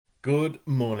Good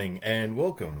morning and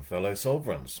welcome, fellow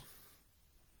sovereigns.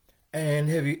 And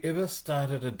have you ever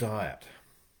started a diet,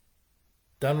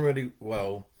 done really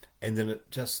well, and then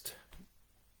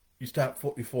you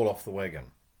fall off the wagon.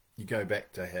 You go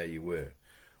back to how you were,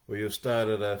 or you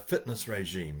started a fitness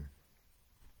regime,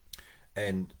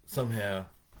 and somehow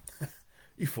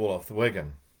you fall off the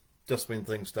wagon just when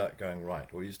things start going right,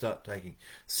 or you start taking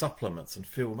supplements and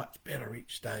feel much better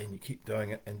each day, and you keep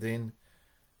doing it, and then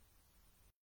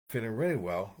feeling really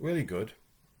well, really good,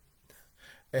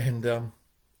 and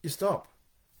you stop,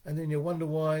 and then you wonder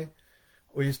why,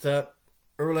 or you start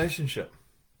a relationship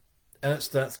and it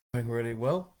starts going really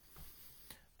well,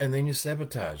 and then you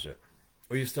sabotage it,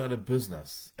 or you start a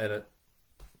business and it,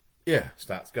 yeah,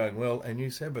 starts going well and you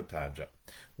sabotage it.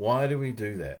 Why do we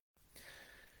do that?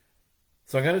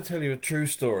 So I'm going to tell you a true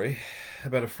story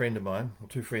about a friend of mine, or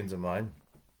two friends of mine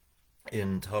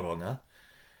in Tauranga.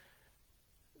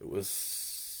 It was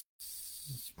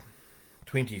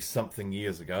 20 something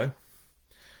years ago.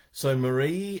 So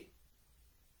Marie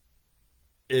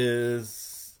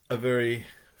is a very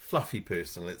fluffy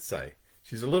person, let's say.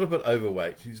 She's a little bit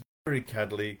overweight. She's very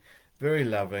cuddly, very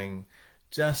loving.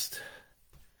 Just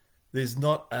there's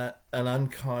not an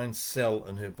unkind cell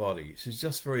in her body. She's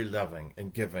just very loving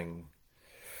and giving.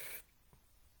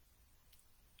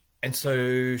 And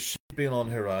so she'd been on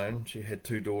her own. She had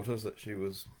two daughters that she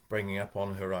was bringing up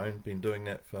on her own, been doing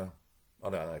that for, I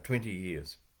don't know, 20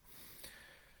 years.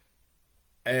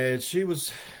 And she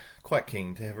was quite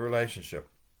keen to have a relationship.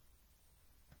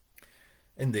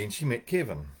 And then she met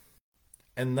Kevin.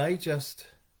 And they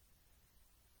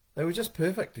were just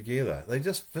perfect together. They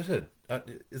just fitted.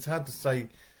 It's hard to say,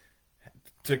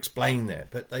 to explain that,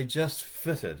 but they just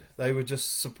fitted. They were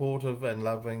just supportive and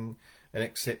loving and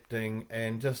accepting,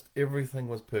 and just everything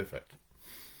was perfect.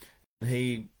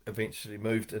 He eventually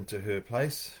moved into her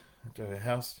place, into her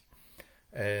house,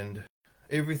 and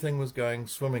everything was going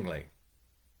swimmingly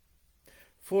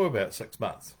for about 6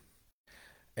 months.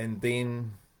 And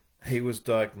then he was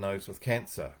diagnosed with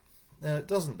cancer. Now, it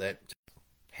doesn't that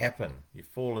happen? You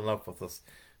fall in love with this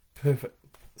perfect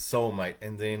soulmate,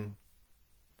 and then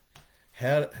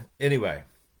how? Anyway,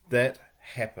 that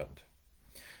happened.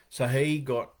 So he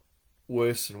got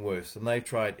worse and worse, and they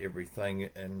tried everything,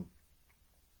 and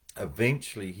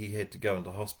eventually he had to go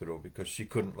into hospital because she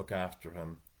couldn't look after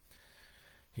him.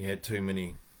 He had too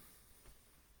many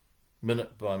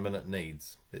minute by minute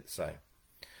needs, let's say.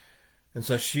 And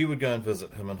so she would go and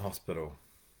visit him in hospital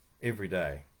every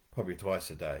day, probably twice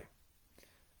a day.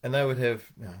 And they would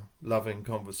have, loving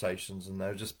conversations, and they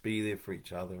would just be there for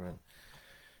each other. And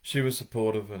she was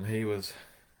supportive, and he was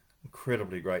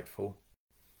incredibly grateful.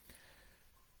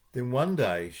 Then one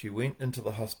day she went into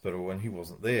the hospital and he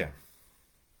wasn't there.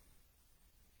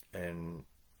 And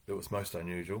it was most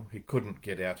unusual. He couldn't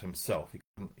get out himself. He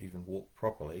couldn't even walk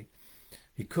properly.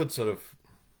 He could sort of,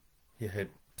 he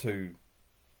had two,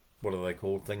 what are they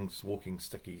called, things, walking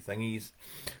sticky thingies,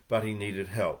 but he needed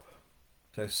help.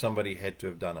 So somebody had to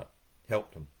have done it,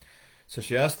 helped him. So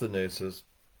she asked the nurses,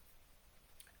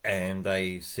 and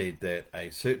they said that a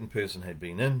certain person had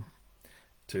been in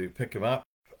to pick him up,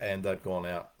 and they'd gone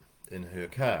out in her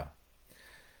car.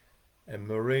 And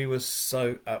Marie was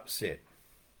so upset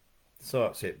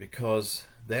because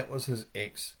that was his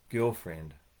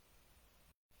ex-girlfriend.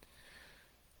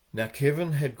 Now,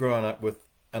 Kevin had grown up with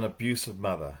an abusive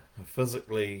mother, a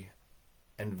physically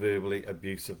and verbally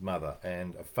abusive mother,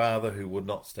 and a father who would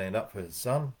not stand up for his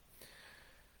son.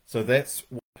 So that's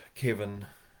what Kevin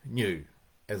knew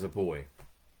as a boy: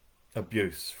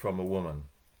 abuse from a woman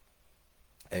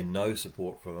and no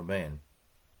support from a man.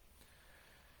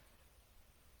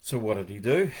 So what did he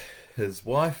do? His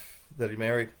wife that he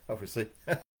married, obviously,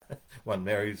 one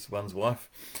marries one's wife,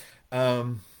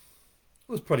 um,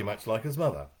 was pretty much like his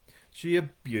mother. She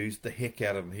abused the heck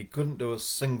out of him. He couldn't do a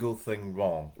single thing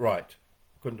right.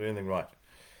 Couldn't do anything right.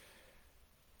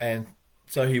 And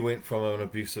so he went from an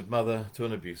abusive mother to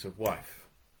an abusive wife.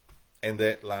 And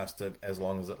that lasted as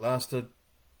long as it lasted.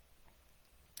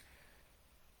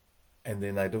 And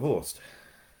then they divorced.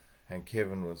 And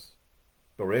Kevin was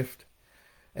bereft.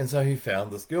 And so he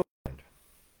found this girlfriend.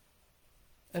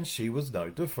 And she was no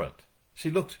different. She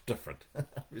looked different.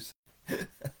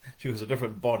 She was a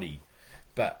different body,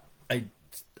 but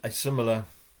a similar.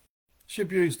 She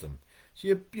abused him. She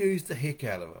abused the heck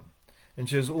out of him. And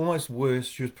she was almost worse.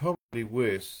 She was probably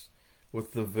worse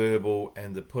with the verbal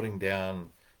and the putting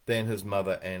down than his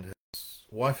mother and his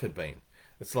wife had been.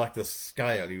 It's like the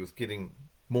scale. He was getting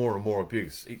more and more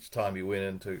abuse each time he went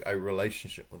into a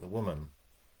relationship with a woman.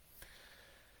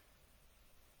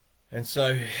 And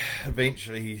so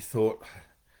eventually he thought,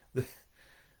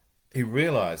 he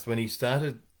realized when he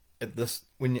started at this,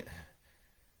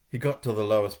 he got to the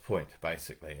lowest point,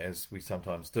 basically, as we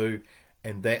sometimes do,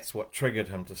 and that's what triggered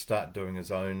him to start doing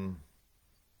his own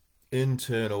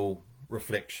internal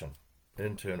reflection,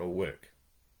 internal work.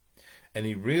 And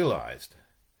he realized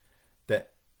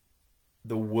that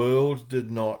the world did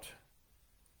not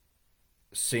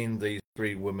send these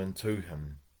three women to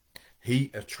him.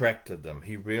 He attracted them.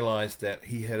 He realized that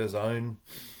he had his own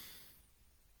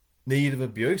need of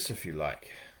abuse, if you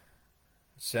like.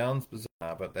 Sounds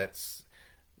bizarre, but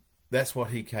that's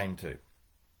what he came to.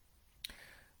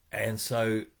 And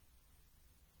so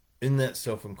in that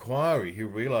self-inquiry, he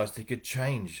realized he could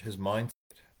change his mindset,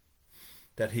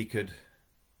 that he could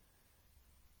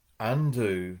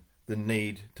undo the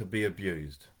need to be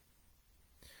abused.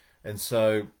 And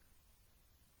so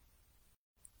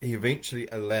he eventually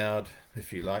allowed,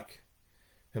 if you like,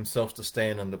 himself to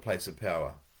stand in the place of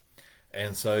power.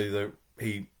 And so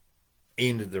he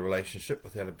ended the relationship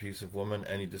with that abusive woman,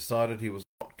 and he decided he was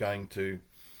not going to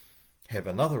have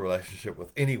another relationship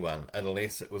with anyone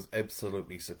unless it was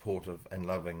absolutely supportive and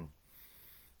loving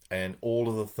and all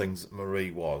of the things that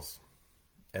Marie was.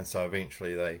 And so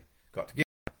eventually they got together.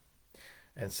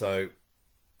 And so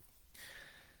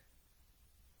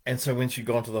when she'd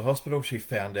gone to the hospital, she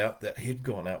found out that he'd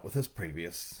gone out with his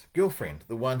previous girlfriend,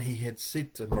 the one he had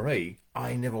said to Marie,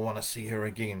 I never want to see her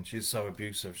again. She's so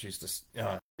abusive. She's just,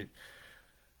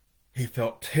 he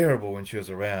felt terrible when she was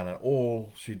around, and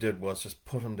all she did was just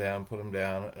put him down,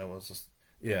 and it was just,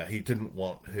 yeah, he didn't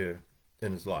want her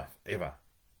in his life, ever.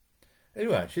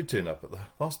 Anyway, she turned up at the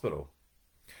hospital,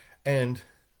 and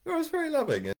it was very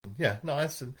loving, and yeah,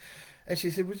 nice, and she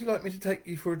said, would you like me to take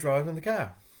you for a drive in the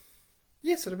car?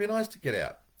 Yes, it'd be nice to get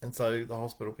out. And so the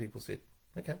hospital people said,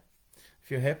 okay, if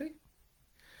you're happy.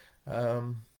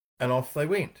 And off they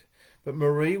went. But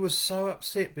Marie was so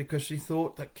upset because she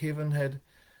thought that Kevin had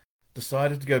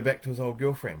decided to go back to his old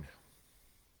girlfriend.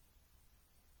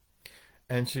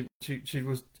 And she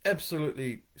was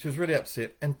really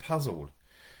upset and puzzled.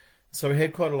 So we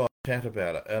had quite a lot of chat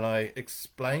about it. And I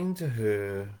explained to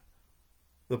her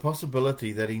the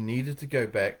possibility that he needed to go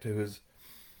back to his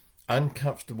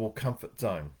uncomfortable comfort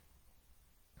zone.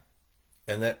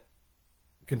 And that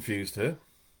confused her.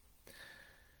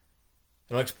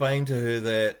 And I explained to her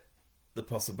that the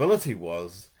possibility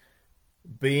was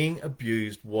being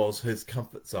abused was his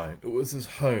comfort zone. It was his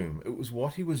home. It was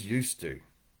what he was used to.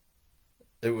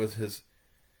 It was his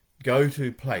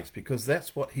go-to place because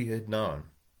that's what he had known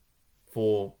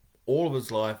for all of his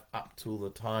life up till the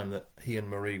time that he and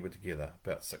Marie were together,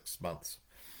 about 6 months.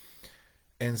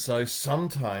 And so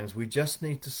sometimes we just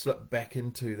need to slip back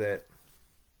into that,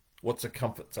 what's a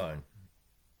comfort zone?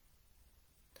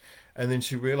 And then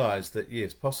she realized that,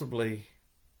 yes, possibly,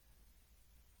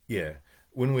 yeah,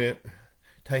 when we're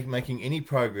making any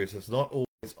progress, it's not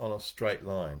always on a straight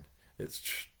line. It's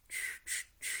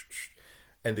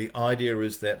and the idea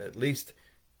is that at least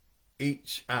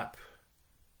each up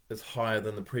is higher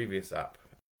than the previous up.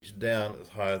 Each down is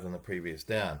higher than the previous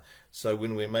down. So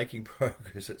when we're making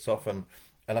progress, it's often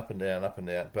an up and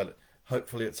down, but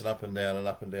hopefully it's an up and down, and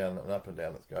up and down, and up and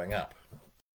down that's going up.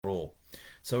 All.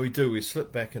 So we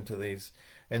slip back into these.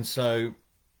 And so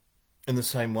in the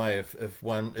same way, if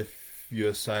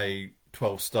you're, say,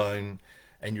 12 stone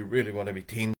and you really want to be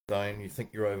 10 stone, you think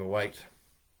you're overweight.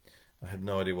 I have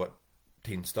no idea what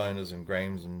 10 stone is in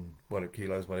grams and what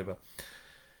kilos, whatever.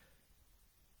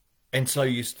 And so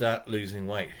you start losing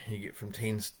weight. You get from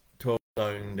 12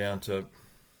 stone down to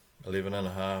 11 and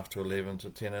a half to 11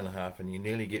 to 10 and a half, and you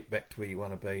nearly get back to where you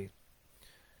want to be.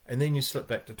 And then you slip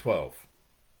back to 12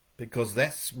 because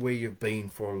that's where you've been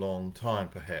for a long time,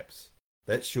 perhaps.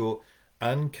 That's your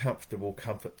uncomfortable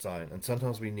comfort zone. And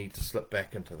sometimes we need to slip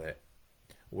back into that.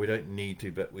 We don't need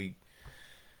to, but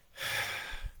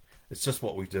it's just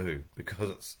what we do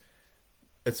because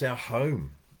it's our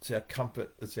home. It's our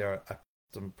comfort. It's our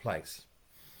accustomed place.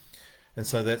 And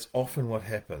so that's often what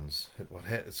happens.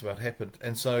 It's what happened.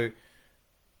 And so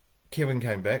Kevin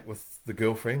came back with the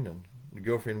girlfriend, and the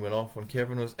girlfriend went off, and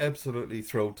Kevin was absolutely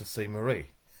thrilled to see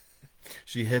Marie.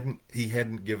 He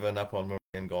hadn't given up on Marie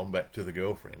and gone back to the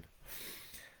girlfriend.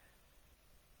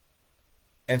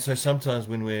 And so sometimes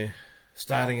when we're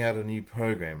starting out a new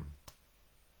program,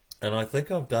 and I think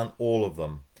I've done all of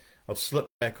them, I've slipped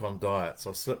back on diets,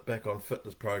 I've slipped back on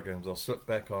fitness programs, I've slipped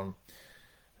back on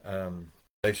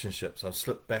relationships, I've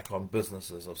slipped back on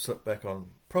businesses, I've slipped back on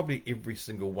probably every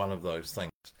single one of those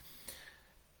things,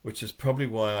 which is probably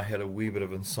why I had a wee bit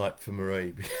of insight for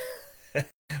Marie.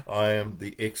 I am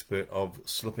the expert of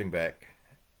slipping back.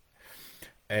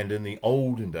 And in the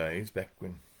olden days, back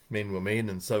when men were men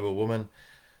and so were women,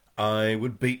 I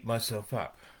would beat myself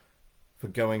up for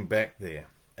going back there.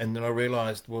 And then I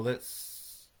realized, well, it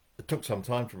took some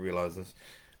time to realize this,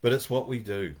 but it's what we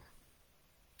do.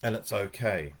 And it's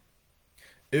okay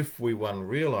if we, one,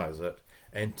 realize it,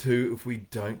 and two, if we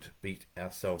don't beat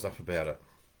ourselves up about it.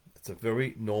 It's a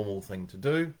very normal thing to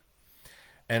do.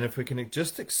 And if we can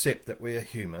just accept that we are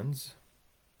humans,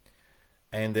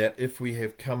 and that if we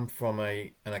have come from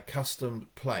an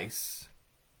accustomed place,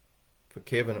 for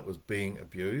Kevin it was being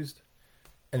abused,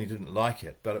 and he didn't like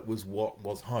it, but it was what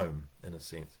was home, in a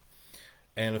sense.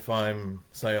 And if I'm,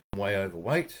 say, I'm way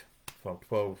overweight, if I'm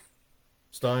 12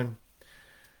 stone,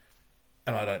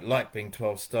 and I don't like being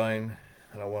 12 stone,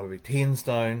 and I want to be 10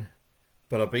 stone,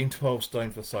 but I've been 12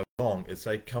 stone for so long, it's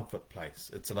a comfort place.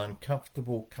 It's an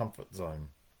uncomfortable comfort zone.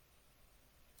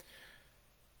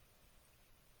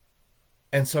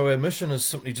 And so our mission is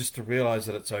simply just to realize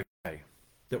that it's okay,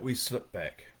 that we slip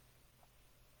back.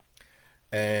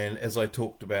 And as I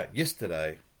talked about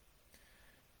yesterday,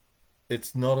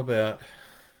 it's not about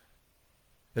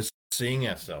seeing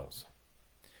ourselves.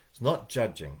 It's not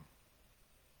judging.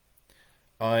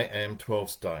 I am 12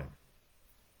 stone.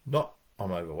 Not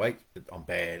I'm overweight, I'm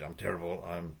bad, I'm terrible,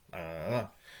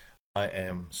 I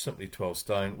am simply 12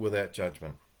 stone without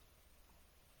judgment.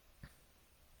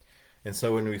 And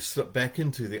so when we slip back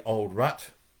into the old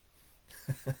rut,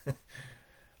 I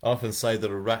often say that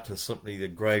a rut is simply the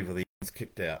grave of the ends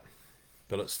kicked out,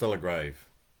 but it's still a grave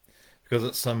because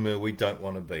it's somewhere we don't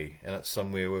want to be, and it's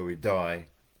somewhere where we die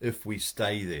if we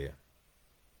stay there.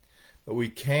 But we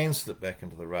can slip back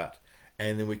into the rut,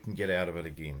 and then we can get out of it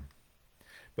again.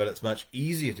 But it's much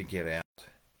easier to get out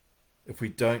if we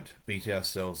don't beat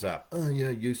ourselves up. Oh,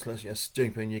 you're useless, you're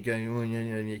stupid, you're going, oh,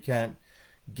 you can't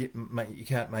you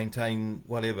can't maintain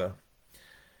whatever.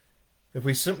 If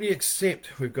we simply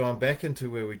accept we've gone back into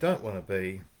where we don't want to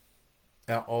be,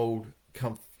 our old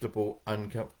comfortable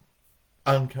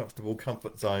uncomfortable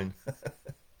comfort zone,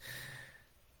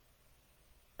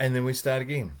 and then we start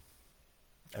again,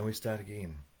 and we start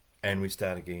again, and we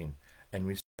start again, and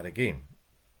we start again,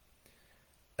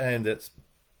 and it's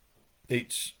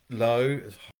each low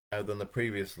is higher than the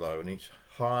previous low, and each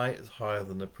high is higher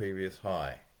than the previous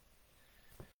high.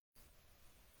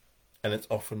 And it's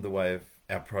often the way of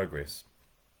our progress.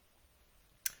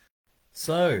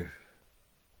 So,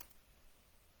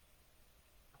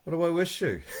 what do I wish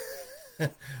you?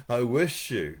 I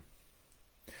wish you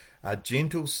a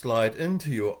gentle slide into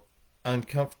your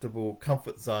uncomfortable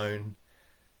comfort zone,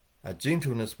 a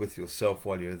gentleness with yourself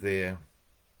while you're there,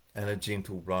 and a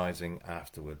gentle rising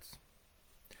afterwards.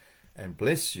 And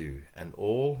bless you and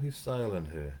all who sail in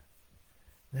her.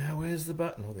 Now, where's the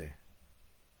button? Oh, there.